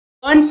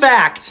Fun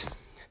fact,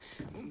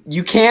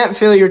 you can't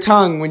feel your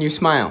tongue when you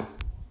smile.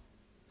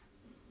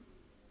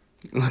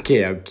 Look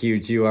at how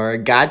cute you are. I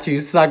got you,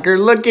 sucker.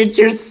 Look at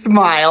your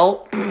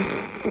smile.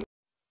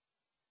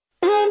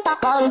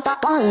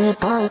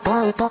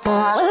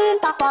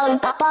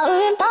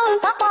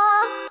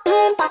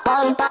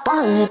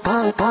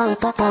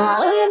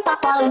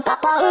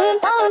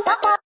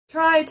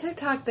 Try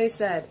TikTok, they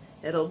said.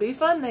 It'll be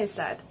fun, they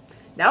said.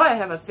 Now I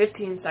have a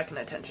 15-second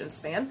attention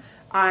span.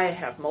 I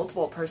have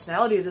multiple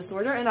personality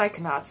disorder, and I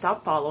cannot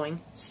stop following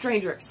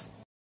strangers.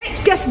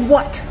 Hey, guess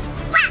what?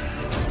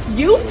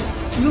 You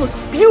look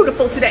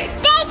beautiful today.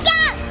 Thank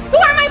you! You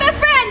are my best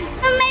friend!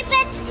 I'm my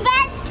best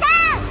friend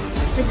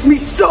too! Makes me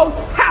so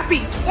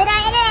happy!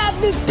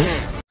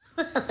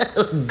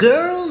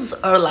 Girls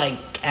are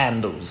like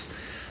candles.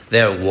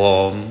 They're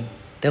warm,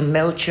 they'll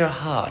melt your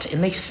heart,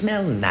 and they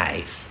smell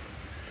nice.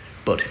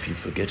 But if you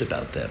forget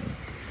about them,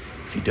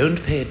 if you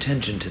don't pay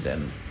attention to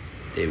them,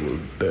 they will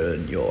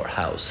burn your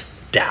house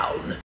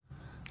down.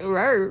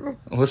 Rawr.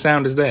 What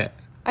sound is that?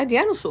 A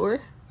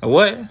dinosaur. A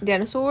what?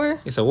 Dinosaur.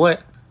 It's a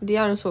what?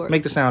 Dinosaur.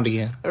 Make the sound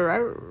again.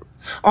 Rawr.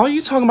 Oh,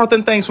 you talking about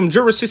them things from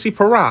Jurassic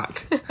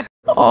Park?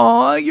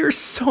 Aw, you're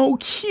so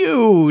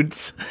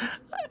cute.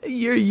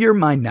 You're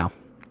mine now.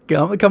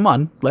 Come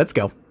on, let's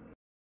go.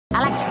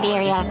 I like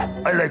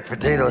cereal. I like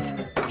potatoes.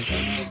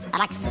 I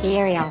like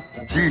cereal.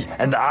 See,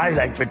 and I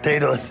like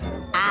potatoes.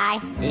 I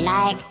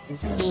like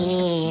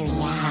cereal.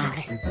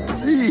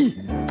 See,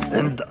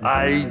 and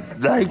I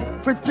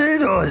like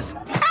potatoes.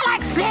 I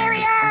like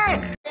cereal!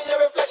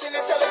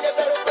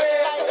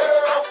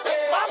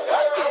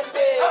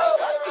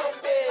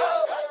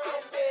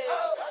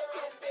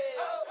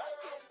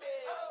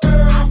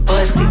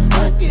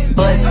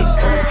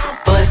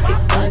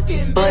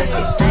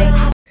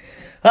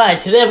 Hi,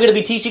 today I'm going to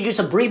be teaching you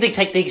some breathing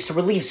techniques to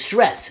relieve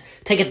stress.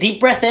 Take a deep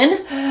breath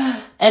in,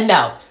 and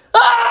out.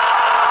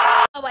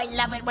 Ah! Oh, I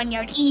love it when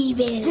you're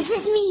evil. This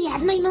is me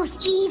at my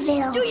most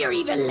evil. Do your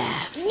evil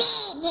laugh.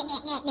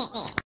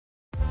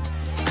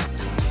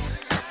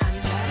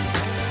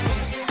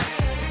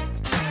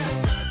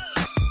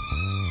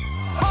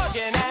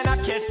 Hugging and a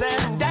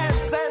kissing,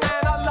 dancing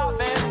and a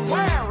loving,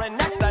 wearing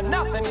next to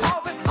nothing,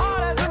 cause it's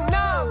hard as a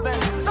nothing.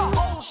 The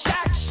whole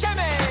shack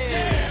shimmy.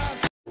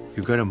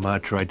 You're gonna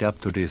march right up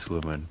to this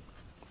woman,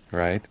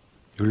 right?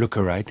 You look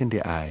her right in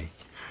the eye.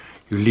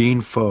 You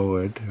lean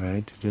forward,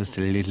 right? Just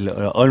a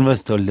little,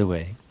 almost all the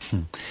way.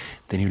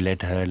 Then you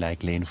let her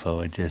like lean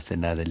forward just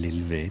another little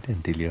bit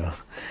until you're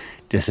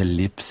just a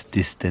lips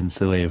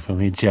distance away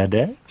from each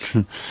other.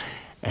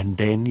 And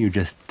then you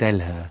just tell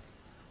her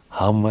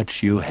how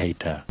much you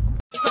hate her.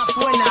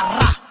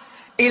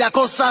 Y la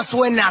cosa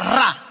suena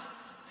ra.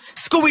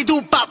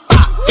 Scooby-Doo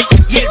papá.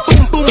 Y el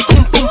pum pum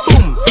pum pum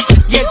pum.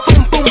 Y el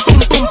pum pum pum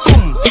pum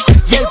pum.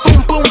 Y el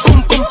pum pum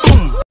pum pum pum.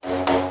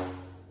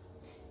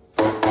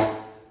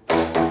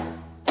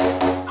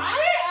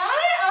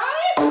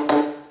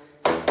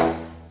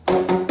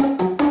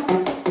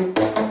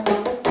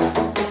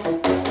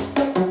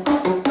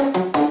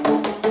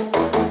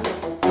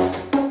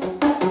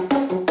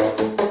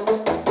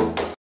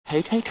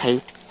 Hate, hate,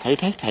 hate,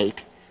 hate, hate,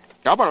 hate.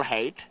 Double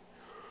hate.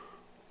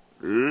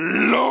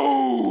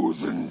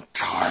 Loathe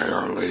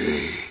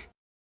entirely.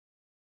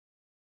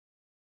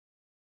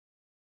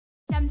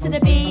 M to the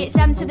B, it's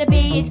M to the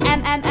B, it's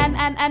M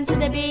to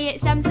the B,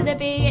 it's M to the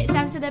B, it's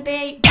M to the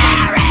B.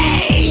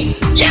 Gary!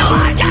 You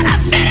are gonna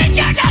finish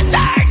your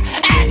dessert!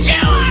 And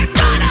you are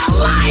gonna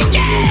like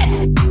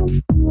it!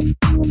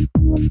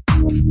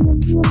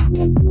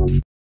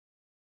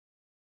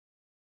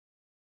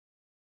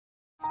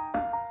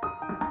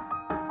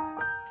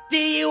 Do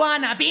you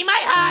wanna be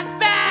my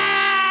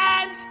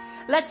husband?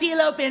 Let's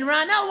elope and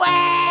run away.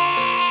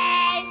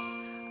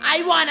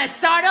 I wanna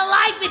start a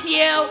life with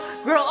you,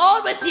 grow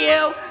old with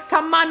you.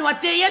 Come on, what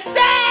do you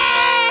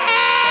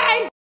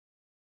say?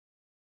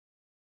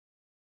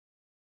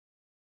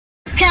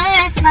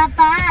 Caress my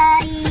body.